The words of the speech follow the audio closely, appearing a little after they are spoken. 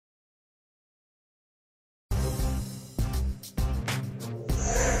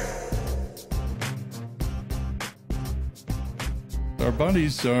Our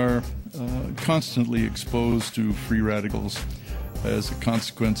bodies are constantly exposed to free radicals as a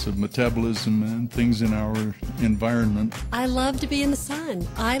consequence of metabolism and things in our environment. I love to be in the sun.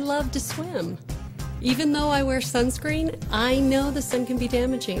 I love to swim. Even though I wear sunscreen, I know the sun can be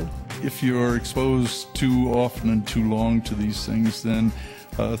damaging. If you're exposed too often and too long to these things, then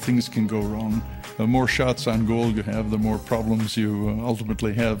things can go wrong. The more shots on goal you have, the more problems you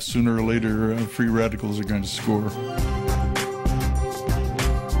ultimately have. Sooner or later, free radicals are going to score.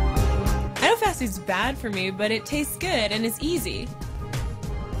 I know fast food's bad for me, but it tastes good and it's easy.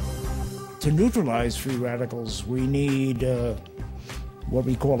 To neutralize free radicals, we need what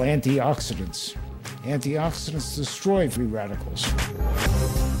we call antioxidants. Antioxidants destroy free radicals.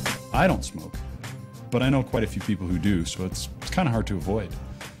 I don't smoke, but I know quite a few people who do, so it's kind of hard to avoid.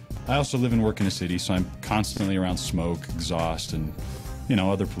 I also live and work in a city, so I'm constantly around smoke, exhaust, and,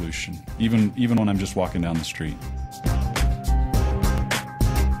 other pollution, even when I'm just walking down the street.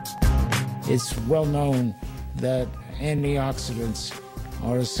 It's well known that antioxidants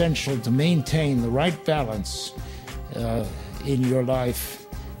are essential to maintain the right balance in your life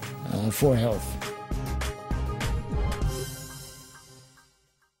for health.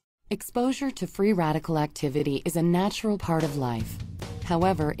 Exposure to free radical activity is a natural part of life.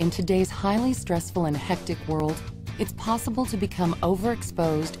 However, in today's highly stressful and hectic world, it's possible to become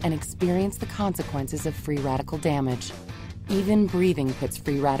overexposed and experience the consequences of free radical damage. Even breathing puts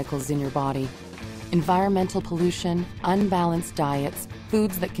free radicals in your body. Environmental pollution, unbalanced diets,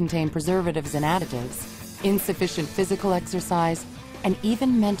 foods that contain preservatives and additives, insufficient physical exercise, and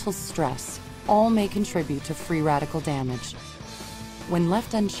even mental stress all may contribute to free radical damage. When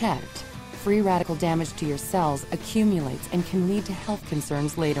left unchecked, free radical damage to your cells accumulates and can lead to health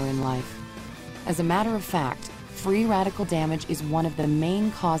concerns later in life. As a matter of fact, free radical damage is one of the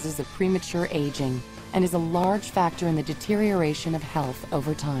main causes of premature aging and is a large factor in the deterioration of health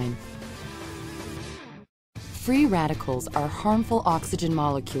over time. Free radicals are harmful oxygen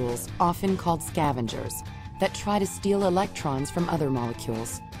molecules, often called scavengers, that try to steal electrons from other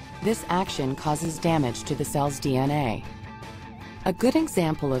molecules. This action causes damage to the cell's DNA. A good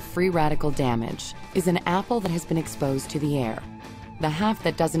example of free radical damage is an apple that has been exposed to the air. The half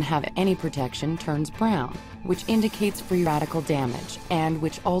that doesn't have any protection turns brown, which indicates free radical damage and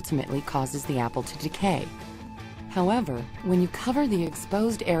which ultimately causes the apple to decay. However, when you cover the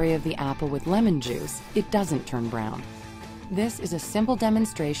exposed area of the apple with lemon juice, it doesn't turn brown. This is a simple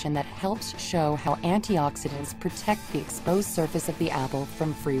demonstration that helps show how antioxidants protect the exposed surface of the apple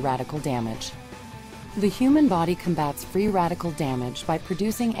from free radical damage. The human body combats free radical damage by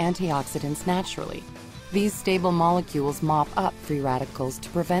producing antioxidants naturally. These stable molecules mop up free radicals to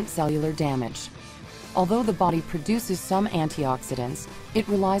prevent cellular damage. Although the body produces some antioxidants, it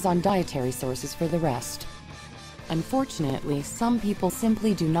relies on dietary sources for the rest. Unfortunately, some people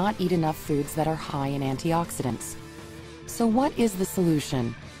simply do not eat enough foods that are high in antioxidants. So what is the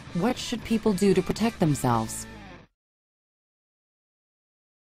solution? What should people do to protect themselves?